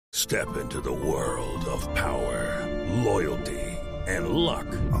Step into the world of power, loyalty, and luck.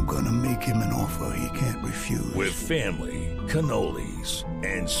 I'm gonna make him an offer he can't refuse. With family, cannolis,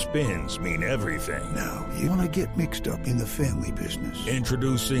 and spins mean everything. Now, you wanna get mixed up in the family business.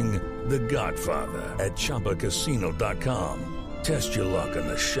 Introducing The Godfather at ChumbaCasino.com. Test your luck in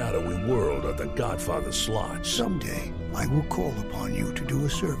the shadowy world of The Godfather slot. Someday, I will call upon you to do a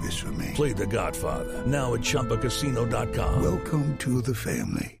service for me. Play The Godfather now at ChumbaCasino.com. Welcome to the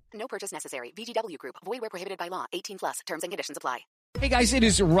family. No purchase necessary. VGW Group. Void where prohibited by law. 18 plus. Terms and conditions apply. Hey guys, it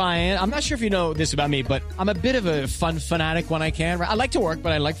is Ryan. I'm not sure if you know this about me, but I'm a bit of a fun fanatic when I can. I like to work,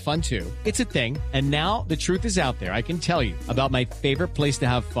 but I like fun too. It's a thing. And now the truth is out there. I can tell you about my favorite place to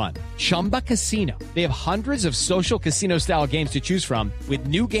have fun. Chumba Casino. They have hundreds of social casino style games to choose from with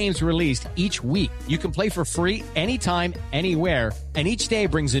new games released each week. You can play for free anytime, anywhere. And each day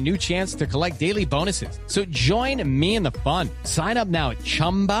brings a new chance to collect daily bonuses. So join me in the fun. Sign up now at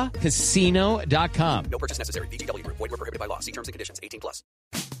ChumbaCasino.com. No purchase necessary. VGW Group. Void where prohibited by law. See terms and conditions. 18 plus.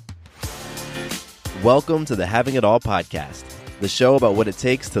 Welcome to the Having It All podcast, the show about what it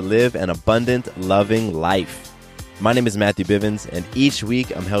takes to live an abundant, loving life. My name is Matthew Bivens, and each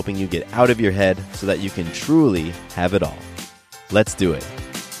week I'm helping you get out of your head so that you can truly have it all. Let's do it.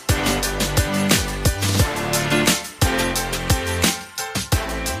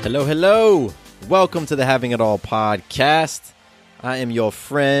 Hello, hello. Welcome to the Having It All podcast. I am your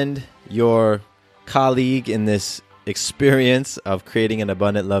friend, your colleague in this experience of creating an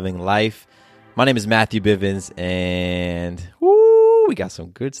abundant, loving life. My name is Matthew Bivens, and we got some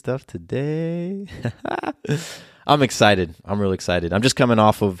good stuff today. I'm excited. I'm really excited. I'm just coming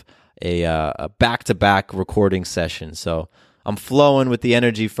off of a back-to-back recording session, so I'm flowing with the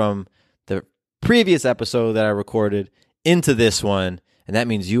energy from the previous episode that I recorded into this one, and that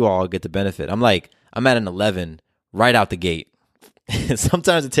means you all get the benefit. I'm at an 11 right out the gate.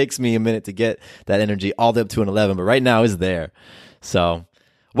 Sometimes it takes me a minute to get that energy all the way up to an 11, but right now it's there. So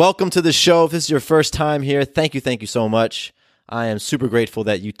welcome to the show. If this is your first time here, thank you so much. I am super grateful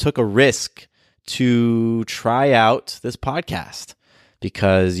that you took a risk to try out this podcast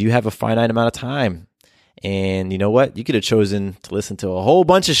because you have a finite amount of time. And you know what? You could have chosen to listen to a whole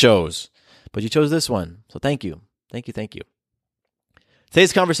bunch of shows, but you chose this one. So thank you. Thank you.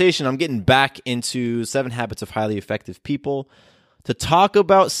 Today's conversation, I'm getting back into 7 Habits of Highly Effective People to talk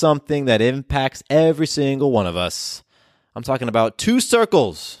about something that impacts every single one of us. I'm talking about 2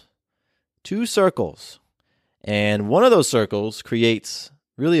 circles. 2 circles. And one of those circles creates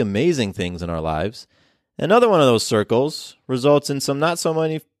really amazing things in our lives. Another one of those circles results in some not so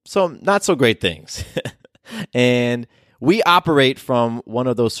great things. And we operate from one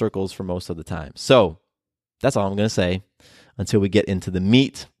of those circles for most of the time. So that's all I'm going to say until we get into the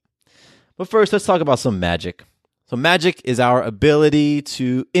meat. But first, let's talk about some magic. So magic is our ability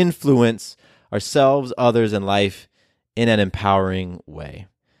to influence ourselves, others, and life in an empowering way.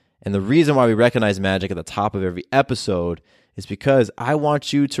 And the reason why we recognize magic at the top of every episode is because I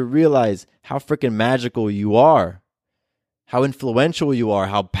want you to realize how freaking magical you are, how influential you are,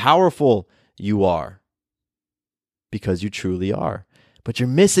 how powerful you are. Because you truly are. But you're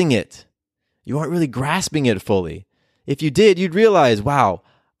missing it. You aren't really grasping it fully. If you did, you'd realize, wow,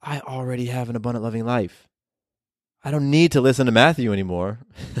 I already have an abundant, loving life. I don't need to listen to Matthew anymore.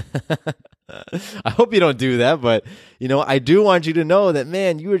 I hope you don't do that, but I do want you to know that,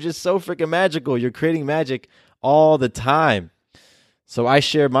 man, you are just so freaking magical. You're creating magic all the time. So I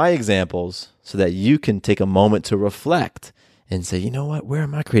share my examples so that you can take a moment to reflect and say, you know what, where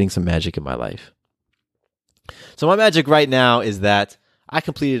am I creating some magic in my life? So my magic right now is that I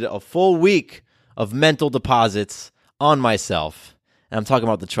completed a full week of mental deposits on myself. And I'm talking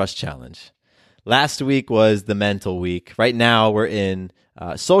about the Trust Challenge. Last week was the mental week. Right now we're in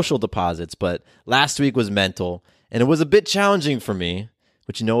social deposits, but last week was mental. And it was a bit challenging for me.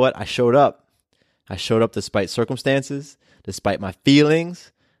 But you know what? I showed up. I showed up despite circumstances, despite my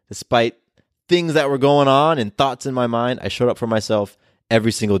feelings, despite things that were going on and thoughts in my mind. I showed up for myself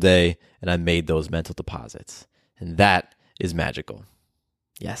every single day, and I made those mental deposits. And that is magical.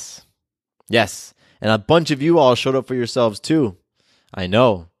 Yes. And a bunch of you all showed up for yourselves too. I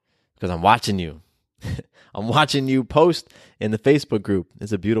know, because I'm watching you. I'm watching you post in the Facebook group.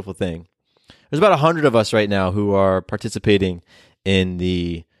 It's a beautiful thing. There's about 100 of us right now who are participating in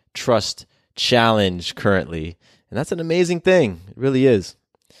the Trust Challenge currently. And that's an amazing thing. It really is.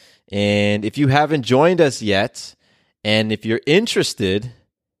 And if you haven't joined us yet, and if you're interested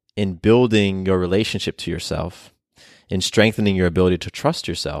in building your relationship to yourself, in strengthening your ability to trust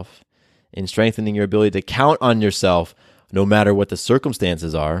yourself, in strengthening your ability to count on yourself no matter what the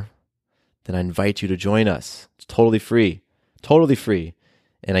circumstances are, then I invite you to join us. It's totally free.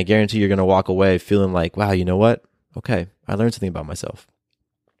 And I guarantee you're going to walk away feeling like, wow, you know what? Okay, I learned something about myself.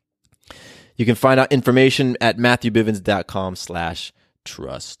 You can find out information at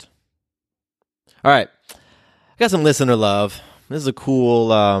MatthewBivens.com/trust. All right, I got some listener love. This is a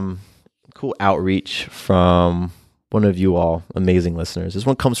cool outreach from one of you all amazing listeners. This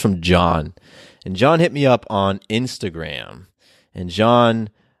one comes from John. And John hit me up on Instagram. And John,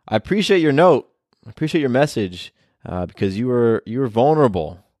 I appreciate your note. I appreciate your message because you were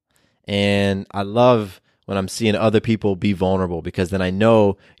vulnerable. And I love when I'm seeing other people be vulnerable because then I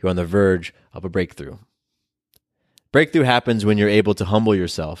know you're on the verge of a breakthrough. Breakthrough happens when you're able to humble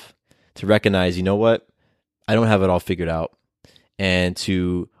yourself, to recognize, you know what? I don't have it all figured out. And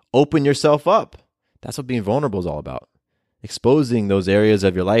to open yourself up. That's what being vulnerable is all about. Exposing those areas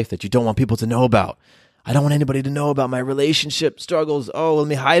of your life that you don't want people to know about. I don't want anybody to know about my relationship struggles. Oh, let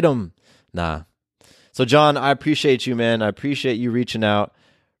me hide them. Nah. So John, I appreciate you, man. I appreciate you reaching out,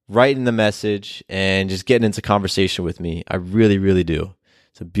 writing the message, and just getting into conversation with me. I really, really do.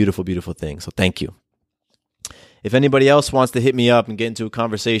 It's a beautiful, beautiful thing. So thank you. If anybody else wants to hit me up and get into a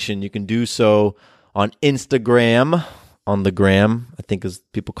conversation, you can do so on Instagram, on the gram, I think as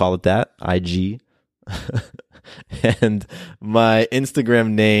people call it that, IG. And my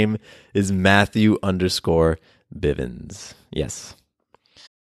Instagram name is Matthew_Bivens. Yes.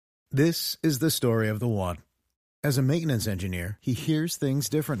 This is the story of the one. As a maintenance engineer, he hears things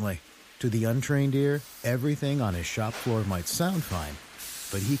differently. To the untrained ear, everything on his shop floor might sound fine,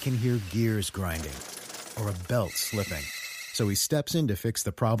 but he can hear gears grinding or a belt slipping. So he steps in to fix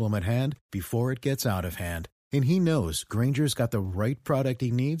the problem at hand before it gets out of hand. And he knows Grainger's got the right product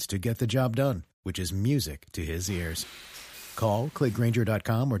he needs to get the job done, which is music to his ears. Call, click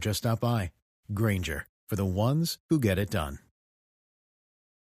Grainger.com, or just stop by. Grainger, for the ones who get it done.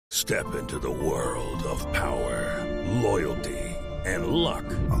 Step into the world of power, loyalty, and luck.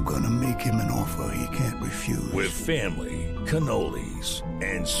 I'm going to make him an offer he can't refuse. With family, cannolis,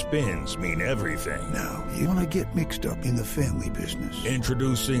 and spins mean everything. Now, you want to get mixed up in the family business.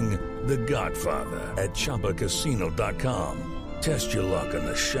 Introducing The Godfather at ChumbaCasino.com. Test your luck in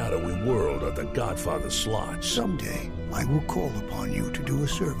the shadowy world of The Godfather slot. Someday, I will call upon you to do a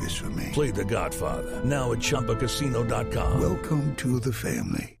service for me. Play The Godfather now at ChumbaCasino.com. Welcome to the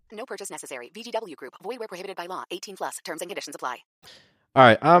family. No purchase necessary. VGW Group. Void where prohibited by law. 18 plus. Terms and conditions apply. All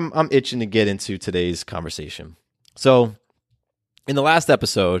right, I'm itching to get into today's conversation. So, in the last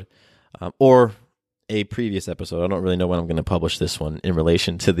episode, or a previous episode, I don't really know when I'm going to publish this one in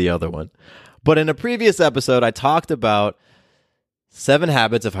relation to the other one, but in a previous episode, I talked about 7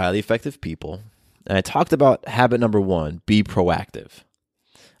 habits of highly effective people, and I talked about habit number 1, be proactive.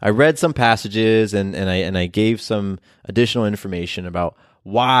 I read some passages and I gave some additional information about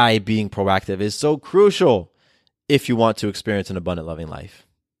why being proactive is so crucial if you want to experience an abundant, loving life.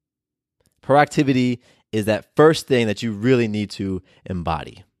 Proactivity is that first thing that you really need to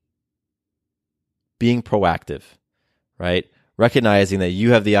embody. Being proactive, right? Recognizing that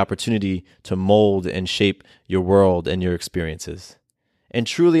you have the opportunity to mold and shape your world and your experiences. And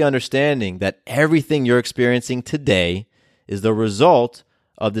truly understanding that everything you're experiencing today is the result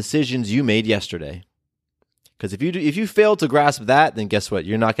of decisions you made yesterday. Because if you fail to grasp that, then guess what?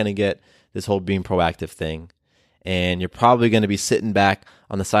 You're not going to get this whole being proactive thing. And you're probably going to be sitting back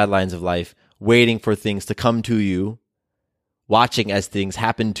on the sidelines of life, waiting for things to come to you, watching as things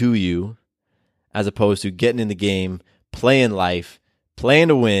happen to you, as opposed to getting in the game, playing life, playing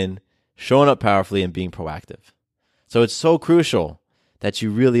to win, showing up powerfully, and being proactive. So it's so crucial that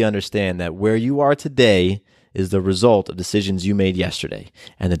you really understand that where you are today is the result of decisions you made yesterday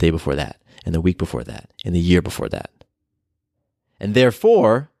and the day before that and the week before that and the year before that. And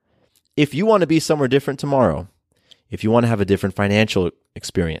therefore, if you want to be somewhere different tomorrow, if you want to have a different financial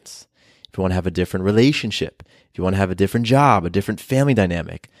experience, if you want to have a different relationship, if you want to have a different job, a different family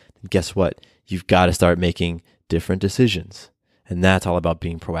dynamic, then guess what? You've got to start making different decisions. And that's all about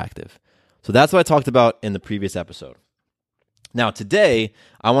being proactive. So that's what I talked about in the previous episode. Now, today,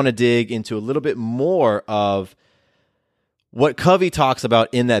 I want to dig into a little bit more of what Covey talks about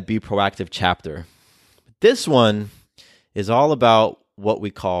in that Be Proactive chapter. This one is all about what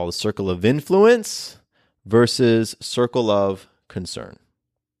we call the circle of influence versus circle of concern.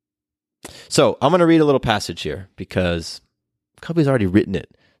 So I'm going to read a little passage here because Covey's already written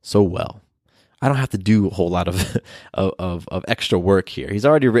it so well. I don't have to do a whole lot of extra work here. He's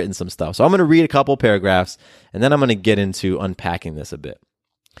already written some stuff. So I'm going to read a couple paragraphs, and then I'm going to get into unpacking this a bit.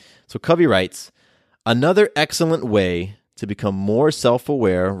 So Covey writes, another excellent way to become more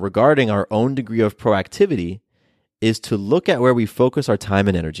self-aware regarding our own degree of proactivity is to look at where we focus our time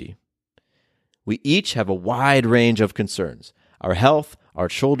and energy. We each have a wide range of concerns: our health, our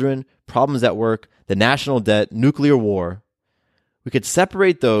children, problems at work, the national debt, nuclear war. We could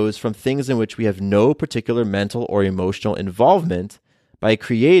separate those from things in which we have no particular mental or emotional involvement by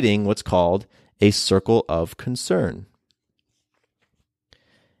creating what's called a circle of concern.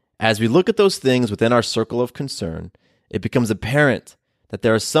 As we look at those things within our circle of concern, it becomes apparent that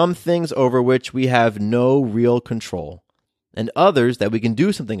there are some things over which we have no real control, and others that we can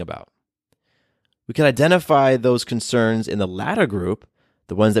do something about. We can identify those concerns in the latter group,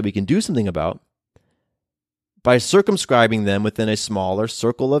 the ones that we can do something about, by circumscribing them within a smaller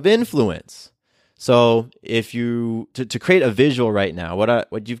circle of influence. So if you, to create a visual right now,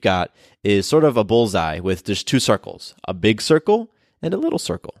 what you've got is sort of a bullseye with just two circles, a big circle and a little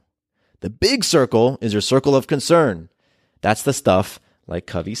circle. The big circle is your circle of concern. That's the stuff, like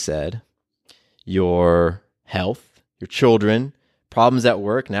Covey said, your health, your children, problems at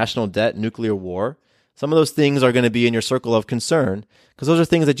work, national debt, nuclear war. Some of those things are going to be in your circle of concern because those are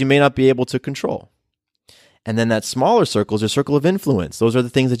things that you may not be able to control. And then that smaller circle is your circle of influence. Those are the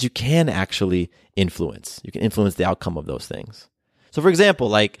things that you can actually influence. You can influence the outcome of those things. So for example,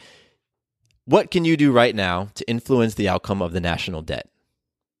 like, what can you do right now to influence the outcome of the national debt?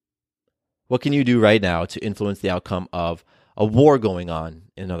 What can you do right now to influence the outcome of a war going on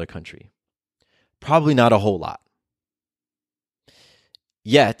in another country? Probably not a whole lot.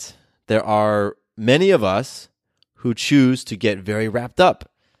 Yet, there are many of us who choose to get very wrapped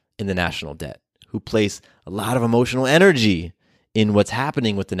up in the national debt, who place a lot of emotional energy in what's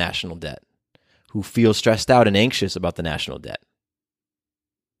happening with the national debt, who feel stressed out and anxious about the national debt.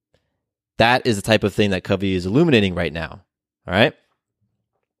 That is the type of thing that Covey is illuminating right now. All right?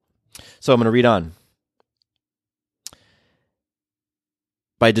 So I'm going to read on.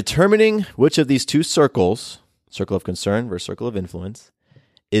 By determining which of these two circles, circle of concern versus circle of influence,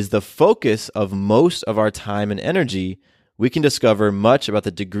 is the focus of most of our time and energy, we can discover much about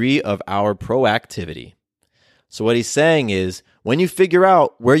the degree of our proactivity. So what he's saying is, when you figure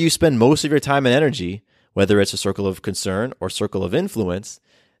out where you spend most of your time and energy, whether it's a circle of concern or circle of influence,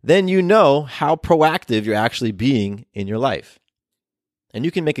 then you know how proactive you're actually being in your life. And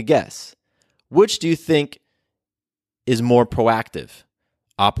you can make a guess. Which do you think is more proactive?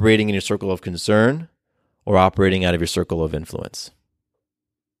 Operating in your circle of concern or operating out of your circle of influence?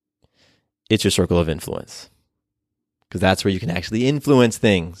 It's your circle of influence, because that's where you can actually influence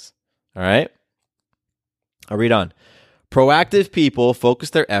things. All right? I'll read on. Proactive people focus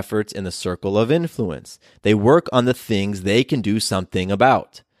their efforts in the circle of influence. They work on the things they can do something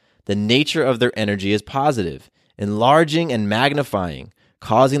about. The nature of their energy is positive, enlarging and magnifying,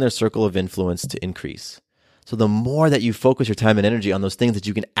 causing their circle of influence to increase. So the more that you focus your time and energy on those things that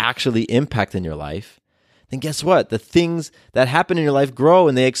you can actually impact in your life, then guess what? The things that happen in your life grow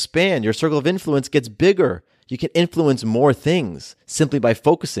and they expand. Your circle of influence gets bigger. You can influence more things simply by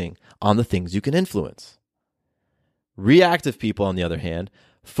focusing on the things you can influence. Reactive people, on the other hand,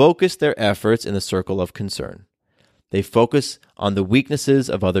 focus their efforts in the circle of concern. They focus on the weaknesses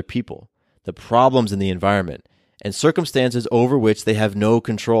of other people, the problems in the environment, and circumstances over which they have no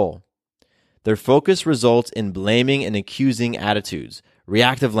control. Their focus results in blaming and accusing attitudes,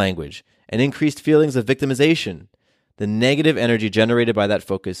 reactive language, and increased feelings of victimization. The negative energy generated by that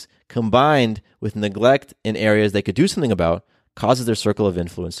focus, combined with neglect in areas they could do something about, causes their circle of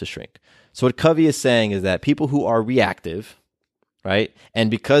influence to shrink. So what Covey is saying is that people who are reactive, right,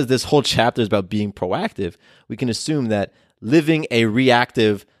 and because this whole chapter is about being proactive, we can assume that living a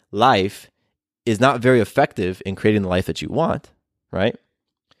reactive life is not very effective in creating the life that you want, right?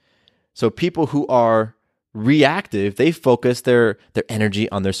 So people who are reactive, they focus their energy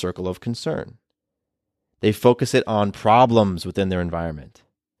on their circle of concern. They focus it on problems within their environment.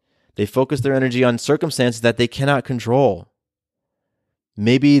 They focus their energy on circumstances that they cannot control.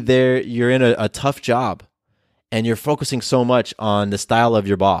 Maybe you're in a tough job and you're focusing so much on the style of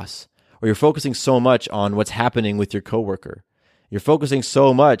your boss, or you're focusing so much on what's happening with your coworker. You're focusing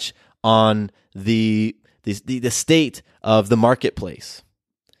so much on the state of the marketplace,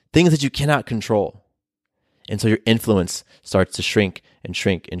 things that you cannot control. And so your influence starts to shrink and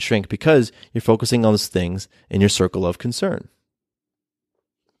shrink and shrink because you're focusing on those things in your circle of concern.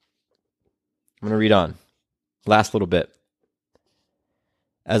 I'm going to read on. Last little bit.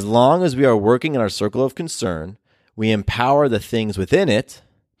 As long as we are working in our circle of concern, we empower the things within it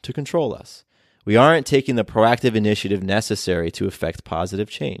to control us. We aren't taking the proactive initiative necessary to effect positive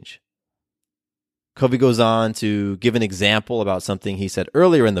change. Covey goes on to give an example about something he said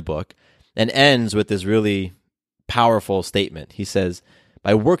earlier in the book and ends with this really powerful statement. He says,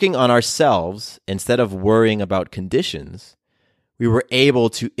 by working on ourselves instead of worrying about conditions, we were able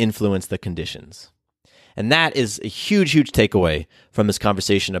to influence the conditions. And that is a huge, huge takeaway from this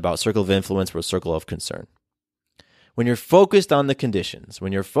conversation about circle of influence versus circle of concern. When you're focused on the conditions,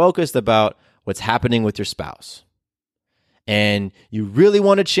 when you're focused about what's happening with your spouse, and you really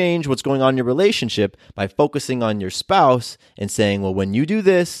want to change what's going on in your relationship by focusing on your spouse and saying, well, when you do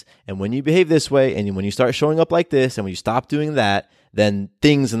this and when you behave this way and when you start showing up like this and when you stop doing that, then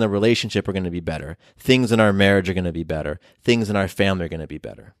things in the relationship are going to be better. Things in our marriage are going to be better. Things in our family are going to be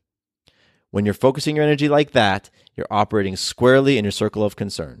better. When you're focusing your energy like that, you're operating squarely in your circle of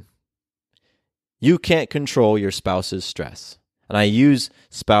concern. You can't control your spouse's stress. And I use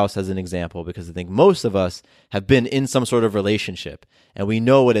spouse as an example because I think most of us have been in some sort of relationship, and we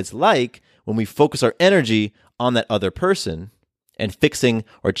know what it's like when we focus our energy on that other person and fixing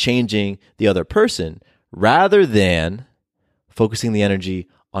or changing the other person rather than focusing the energy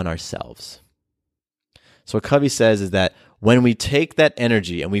on ourselves. So what Covey says is that when we take that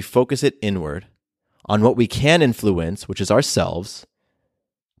energy and we focus it inward on what we can influence, which is ourselves,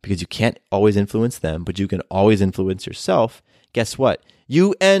 because you can't always influence them, but you can always influence yourself, guess what?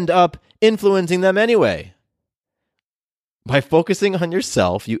 You end up influencing them anyway. By focusing on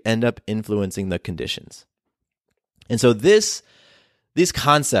yourself, you end up influencing the conditions. And so this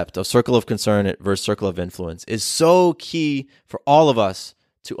concept of circle of concern versus circle of influence is so key for all of us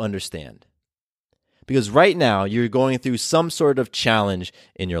to understand. Because right now, you're going through some sort of challenge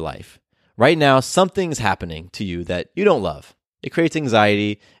in your life. Right now, something's happening to you that you don't love. It creates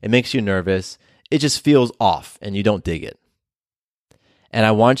anxiety. It makes you nervous. It just feels off and you don't dig it. And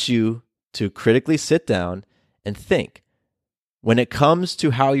I want you to critically sit down and think, when it comes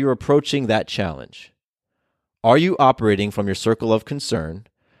to how you're approaching that challenge, are you operating from your circle of concern?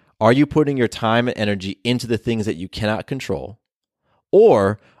 Are you putting your time and energy into the things that you cannot control?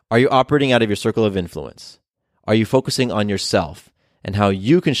 Or are you operating out of your circle of influence? Are you focusing on yourself and how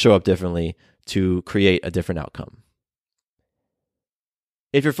you can show up differently to create a different outcome?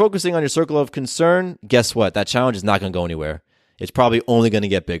 If you're focusing on your circle of concern, guess what? That challenge is not going to go anywhere. It's probably only going to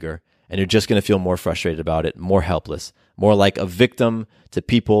get bigger, and you're just going to feel more frustrated about it, more helpless, more like a victim to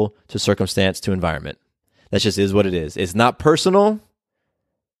people, to circumstance, to environment. That just is what it is. It's not personal.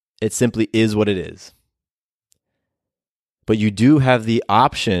 It simply is what it is. But you do have the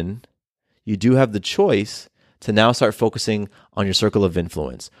option, you do have the choice to now start focusing on your circle of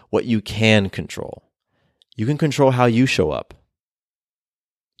influence, what you can control. You can control how you show up.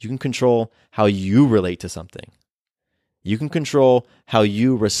 You can control how you relate to something. You can control how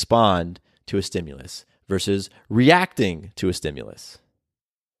you respond to a stimulus versus reacting to a stimulus.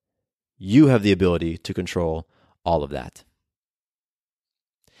 You have the ability to control all of that.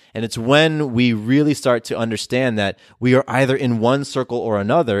 And it's when we really start to understand that we are either in one circle or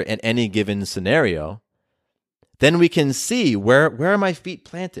another in any given scenario, then we can see where are my feet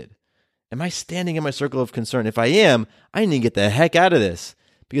planted? Am I standing in my circle of concern? If I am, I need to get the heck out of this.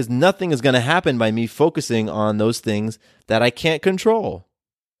 Because nothing is going to happen by me focusing on those things that I can't control.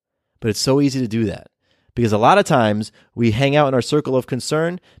 But it's so easy to do that. Because a lot of times we hang out in our circle of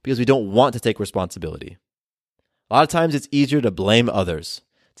concern because we don't want to take responsibility. A lot of times it's easier to blame others,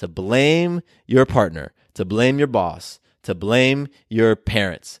 to blame your partner, to blame your boss, to blame your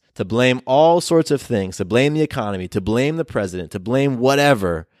parents, to blame all sorts of things, to blame the economy, to blame the president, to blame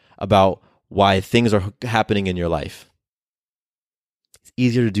whatever about why things are happening in your life.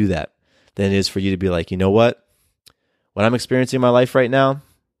 Easier to do that than it is for you to be like, you know what I'm experiencing in my life right now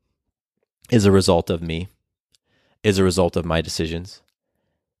is a result of me, is a result of my decisions,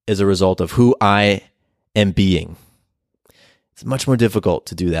 is a result of who I am being. It's much more difficult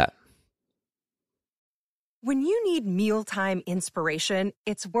to do that. When you need mealtime inspiration,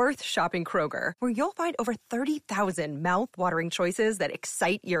 it's worth shopping Kroger, where you'll find over 30,000 mouth-watering choices that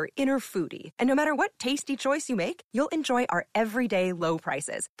excite your inner foodie. And no matter what tasty choice you make, you'll enjoy our everyday low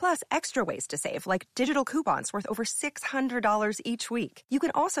prices, plus extra ways to save, like digital coupons worth over $600 each week. You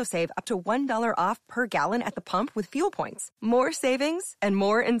can also save up to $1 off per gallon at the pump with fuel points. More savings and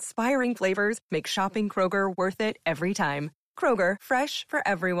more inspiring flavors make shopping Kroger worth it every time. Kroger, fresh for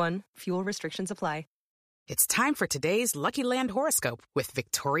everyone. Fuel restrictions apply. It's time for today's Lucky Land horoscope with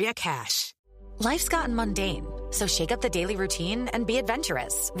Victoria Cash. Life's gotten mundane, so shake up the daily routine and be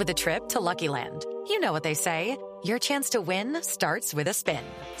adventurous with a trip to Lucky Land. You know what they say, your chance to win starts with a spin.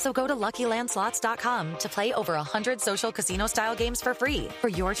 So go to LuckyLandSlots.com to play over 100 social casino-style games for free for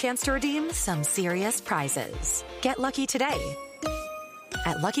your chance to redeem some serious prizes. Get lucky today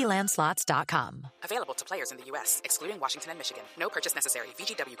at LuckyLandSlots.com. Available to players in the U.S., excluding Washington and Michigan. No purchase necessary.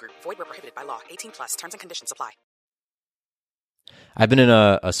 VGW Group. Void where prohibited by law. 18+. Terms and conditions apply. I've been in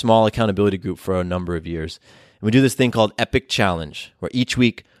a small accountability group for a number of years. And we do this thing called Epic Challenge, where each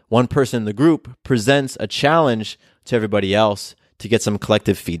week one person in the group presents a challenge to everybody else to get some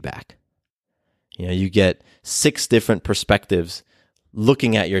collective feedback. You get 6 different perspectives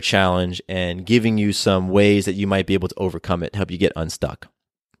looking at your challenge and giving you some ways that you might be able to overcome it, help you get unstuck.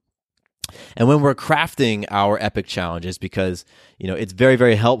 And when we're crafting our epic challenges, because it's very,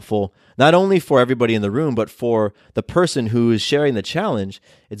 very helpful, not only for everybody in the room, but for the person who is sharing the challenge,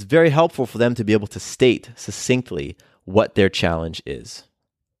 it's very helpful for them to be able to state succinctly what their challenge is.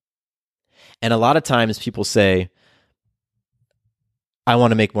 And a lot of times people say, I want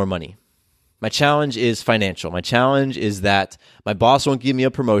to make more money. My challenge is financial. My challenge is that my boss won't give me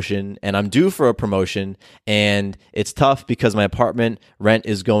a promotion and I'm due for a promotion and it's tough because my apartment rent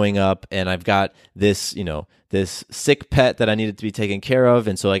is going up and I've got this, this sick pet that I needed to be taken care of.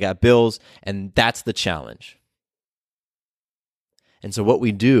 And so I got bills and that's the challenge. And so what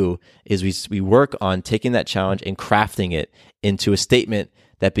we do is we work on taking that challenge and crafting it into a statement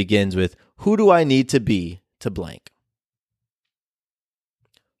that begins with, who do I need to be to blank?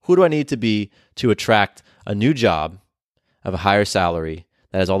 Who do I need to be to attract a new job of a higher salary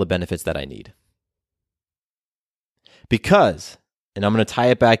that has all the benefits that I need? Because, and I'm going to tie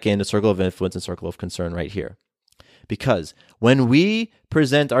it back into circle of influence and circle of concern right here. Because when we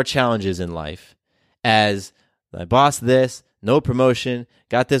present our challenges in life as my boss this, no promotion,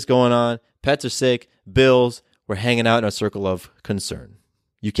 got this going on, pets are sick, bills, we're hanging out in a circle of concern.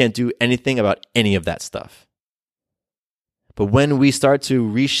 You can't do anything about any of that stuff. But when we start to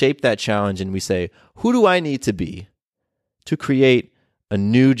reshape that challenge and we say, who do I need to be to create a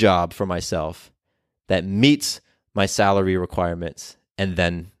new job for myself that meets my salary requirements and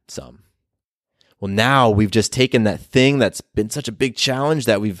then some? Well, now we've just taken that thing that's been such a big challenge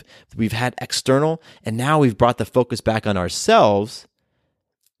that we've had external, and now we've brought the focus back on ourselves,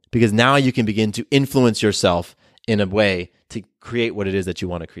 because now you can begin to influence yourself in a way to create what it is that you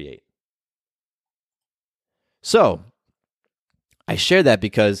want to create. So, I share that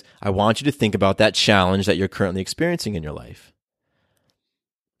because I want you to think about that challenge that you're currently experiencing in your life.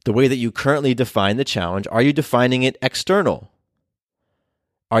 The way that you currently define the challenge, are you defining it external?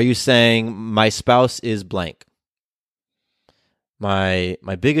 Are you saying, my spouse is blank? My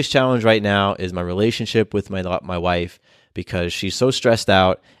biggest challenge right now is my relationship with my wife, because she's so stressed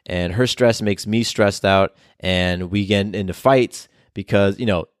out and her stress makes me stressed out and we get into fights because,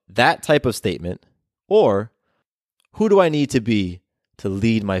 that type of statement. Or, who do I need to be to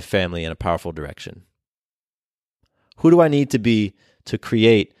lead my family in a powerful direction? Who do I need to be to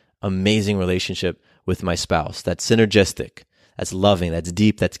create amazing relationship with my spouse that's synergistic, that's loving, that's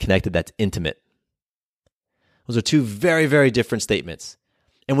deep, that's connected, that's intimate? Those are 2 very, very different statements.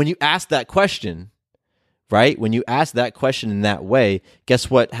 And when you ask that question, right? When you ask that question in that way, guess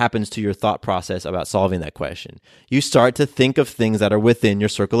what happens to your thought process about solving that question? You start to think of things that are within your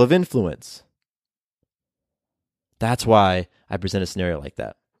circle of influence. That's why I present a scenario like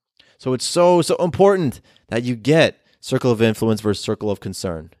that. So it's so important that you get circle of influence versus circle of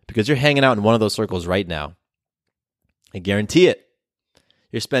concern, because you're hanging out in one of those circles right now. I guarantee it.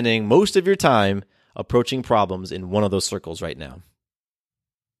 You're spending most of your time approaching problems in one of those circles right now.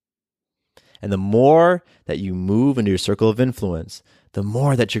 And the more that you move into your circle of influence, the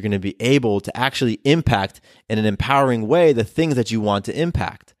more that you're going to be able to actually impact in an empowering way the things that you want to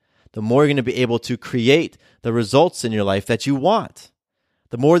impact. The more you're going to be able to create the results in your life that you want.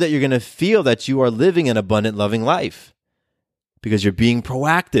 The more that you're going to feel that you are living an abundant, loving life. Because you're being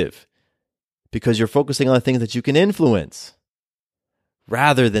proactive. Because you're focusing on the things that you can influence.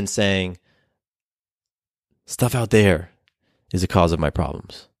 Rather than saying, stuff out there is the cause of my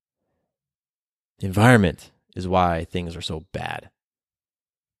problems. The environment is why things are so bad.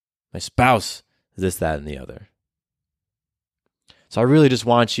 My spouse is this, that, and the other. So I really just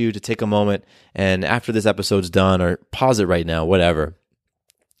want you to take a moment and after this episode's done, or pause it right now, whatever,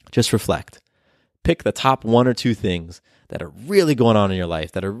 just reflect. Pick the top 1 or 2 things that are really going on in your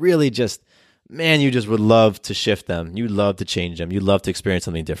life, that are really just, man, you just would love to shift them. You'd love to change them. You'd love to experience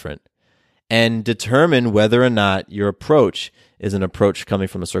something different. And determine whether or not your approach is an approach coming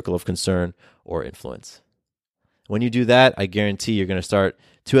from a circle of concern or influence. When you do that, I guarantee you're going to start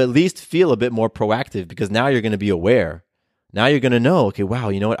to at least feel a bit more proactive, because now you're going to be aware. Now you're going to know, okay, wow,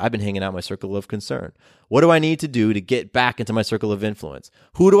 you know what? I've been hanging out in my circle of concern. What do I need to do to get back into my circle of influence?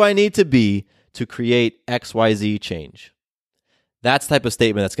 Who do I need to be to create XYZ change? That's the type of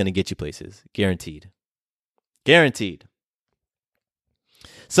statement that's going to get you places. Guaranteed. Guaranteed.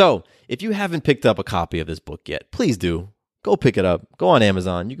 So, if you haven't picked up a copy of this book yet, please do. Go pick it up. Go on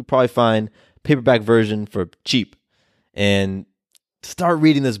Amazon. You could probably find paperback version for cheap. And start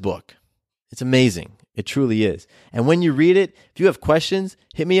reading this book. It's amazing. It truly is. And when you read it, if you have questions,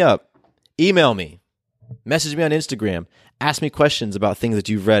 hit me up. Email me. Message me on Instagram. Ask me questions about things that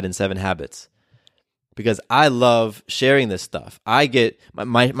you've read in 7 Habits. Because I love sharing this stuff. I get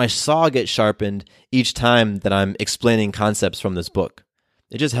my saw gets sharpened each time that I'm explaining concepts from this book.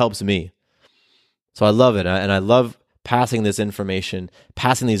 It just helps me. So I love it. And I love passing this information,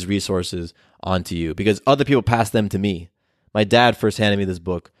 passing these resources on to you because other people pass them to me. My dad first handed me this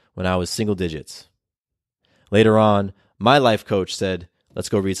book when I was single digits. Later on, my life coach said, let's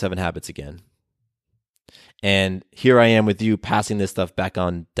go read 7 Habits again. And here I am with you passing this stuff back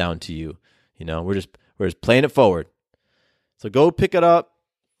on down to you. You know, we're just playing it forward. So go pick it up,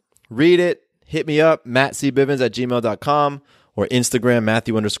 read it, hit me up, mattcbivens@gmail.com or Instagram,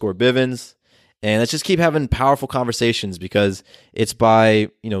 Matthew_Bivens. And let's just keep having powerful conversations because it's by,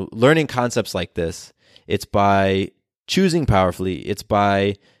 learning concepts like this. It's by choosing powerfully. It's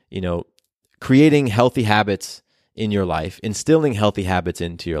by, creating healthy habits in your life, instilling healthy habits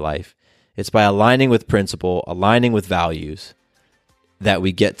into your life. It's by aligning with principle, aligning with values that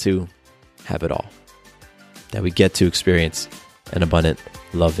we get to have it all, that we get to experience an abundant,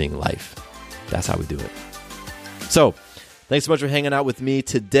 loving life. That's how we do it. So thanks so much for hanging out with me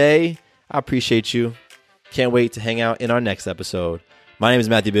today. I appreciate you. Can't wait to hang out in our next episode. My name is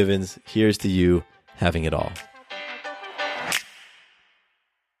Matthew Bivens. Here's to you having it all.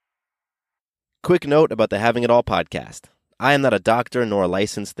 Quick note about the Having It All podcast. I am not a doctor nor a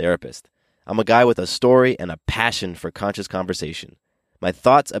licensed therapist. I'm a guy with a story and a passion for conscious conversation. My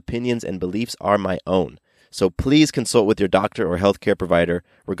thoughts, opinions, and beliefs are my own. So please consult with your doctor or healthcare provider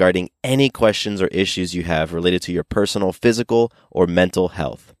regarding any questions or issues you have related to your personal, physical, or mental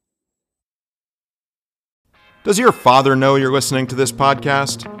health. Does your father know you're listening to this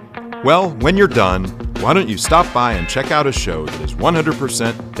podcast? Well, when you're done, why don't you stop by and check out a show that is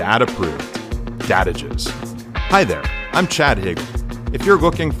 100% dad-approved, Dadages. Hi there, I'm Chad Higgle. If you're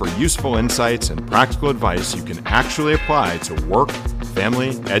looking for useful insights and practical advice you can actually apply to work,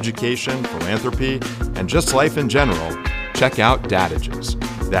 family, education, philanthropy, and just life in general, check out Dadages.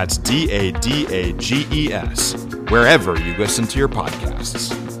 That's Dadages, wherever you listen to your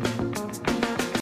podcasts.